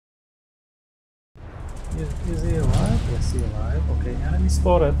Is he alive? Yes, he alive. Okay, enemy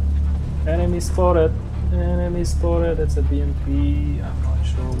spotted. Enemy spotted. Enemy spotted. It's a BMP. I'm not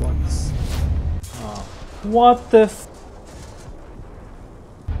sure what's... Oh. What the f...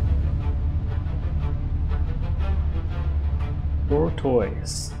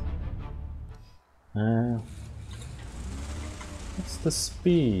 Tortoise. What's the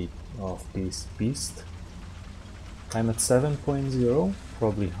speed of this beast? I'm at 7.0,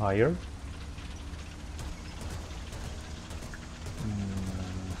 probably higher.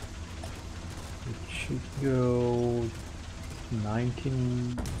 It should go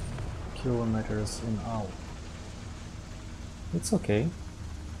 19 kilometers an hour. It's okay.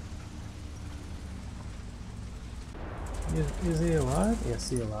 Is he alive? Yes,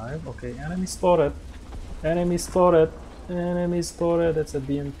 he alive. Okay, enemy spotted. Enemy spotted. Enemy spotted. It's a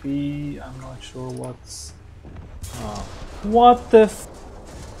BMP. I'm not sure what's... Oh. What the f...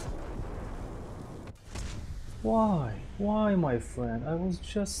 Why? Why, my friend? I was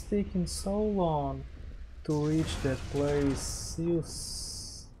just taking so long to reach that place.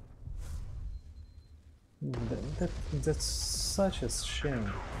 That's such a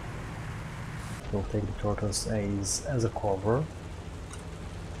shame. We'll take the Tortoise as a cover.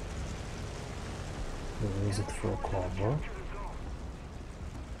 We'll use it for cover.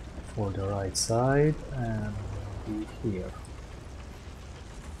 For the right side, and we'll be here.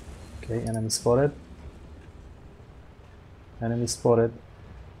 Okay, enemy spotted. Enemy spotted.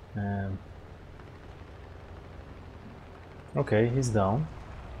 Okay, he's down.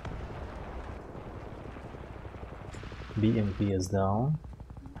 BMP is down.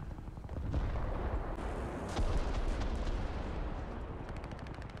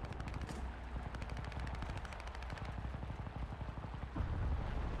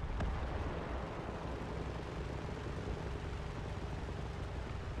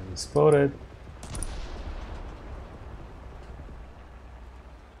 Enemy spotted.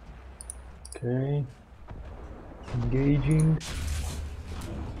 Okay. Engaging.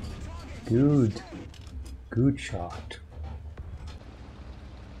 Good. Good shot.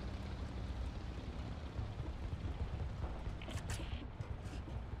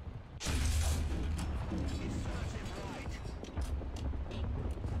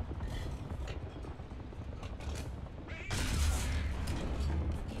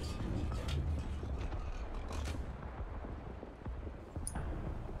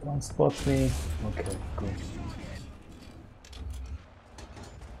 Don't spot me. Okay, good.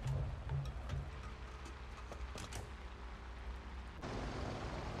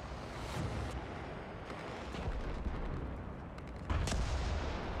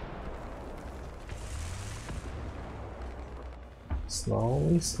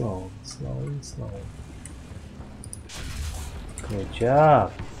 Slowly, slowly, slowly, slowly. Good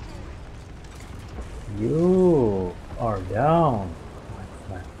job. You are down, my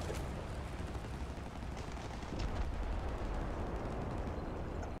friend.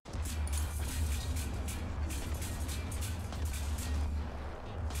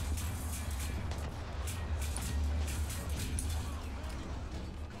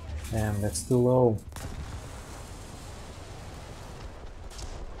 And that's too low.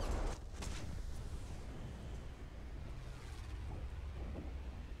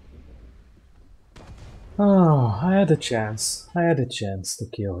 Oh, I had a chance. I had a chance to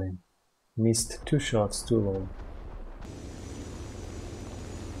kill him. Missed 2 shots too low.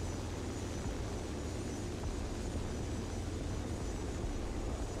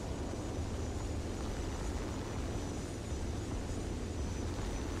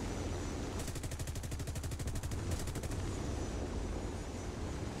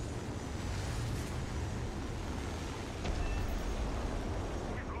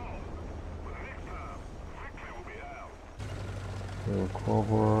 We'll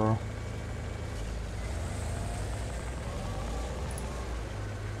cover. I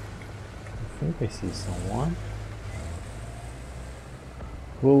think I see someone.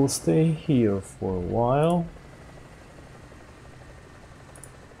 We'll stay here for a while.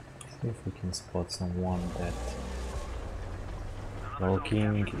 See if we can spot someone that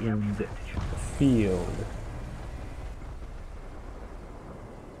walking in the field.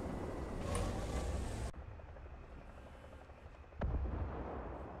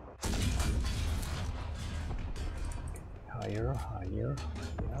 Higher, higher,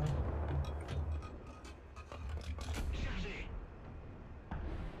 higher.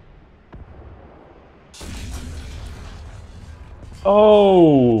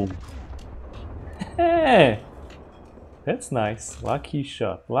 Oh! Hey! That's nice. Lucky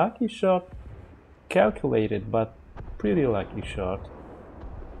shot. Lucky shot. Calculated, but pretty lucky shot.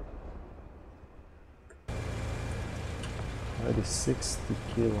 Already 60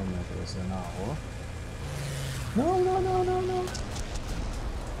 kilometers an hour. No, no, no, no, no.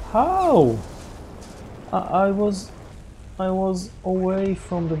 How? I was away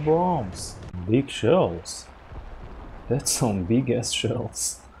from the bombs. Big shells. That's some big ass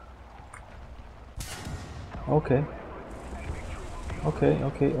shells. Okay. Okay.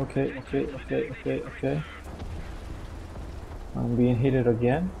 I'm being hit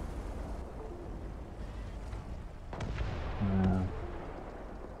again.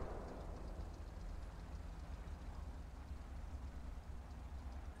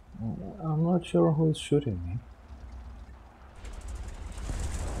 I'm not sure who is shooting me.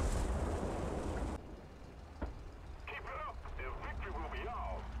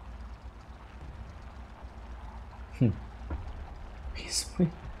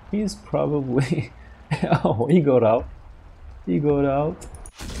 He's probably... Oh, he got out. He got out.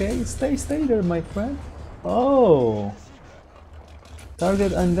 Okay, stay there, my friend. Oh!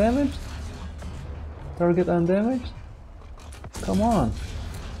 Target undamaged? Target undamaged? Come on.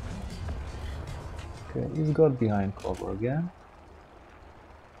 Okay, he's got behind cover again.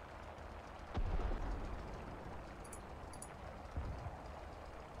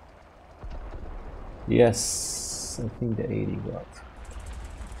 Yes, I think the 80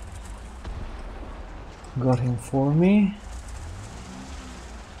 got him for me.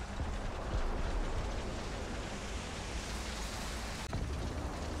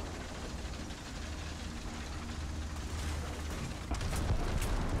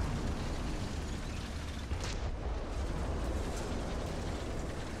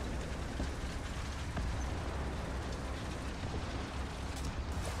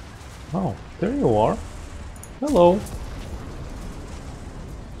 Oh, there you are. Hello.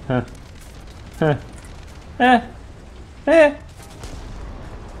 Huh. Huh.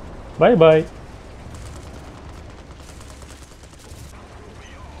 Bye bye.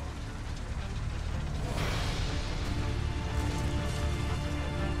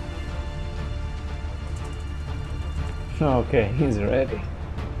 Okay, he's ready.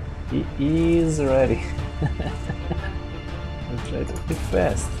 He is ready. Let's try to be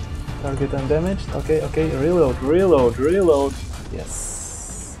fast. Target undamaged. Okay, reload.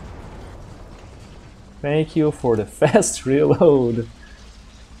 Yes. Thank you for the fast reload.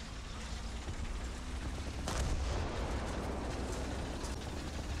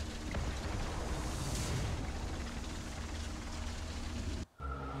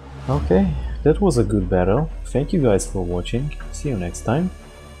 Okay, that was a good battle. Thank you guys for watching. See you next time.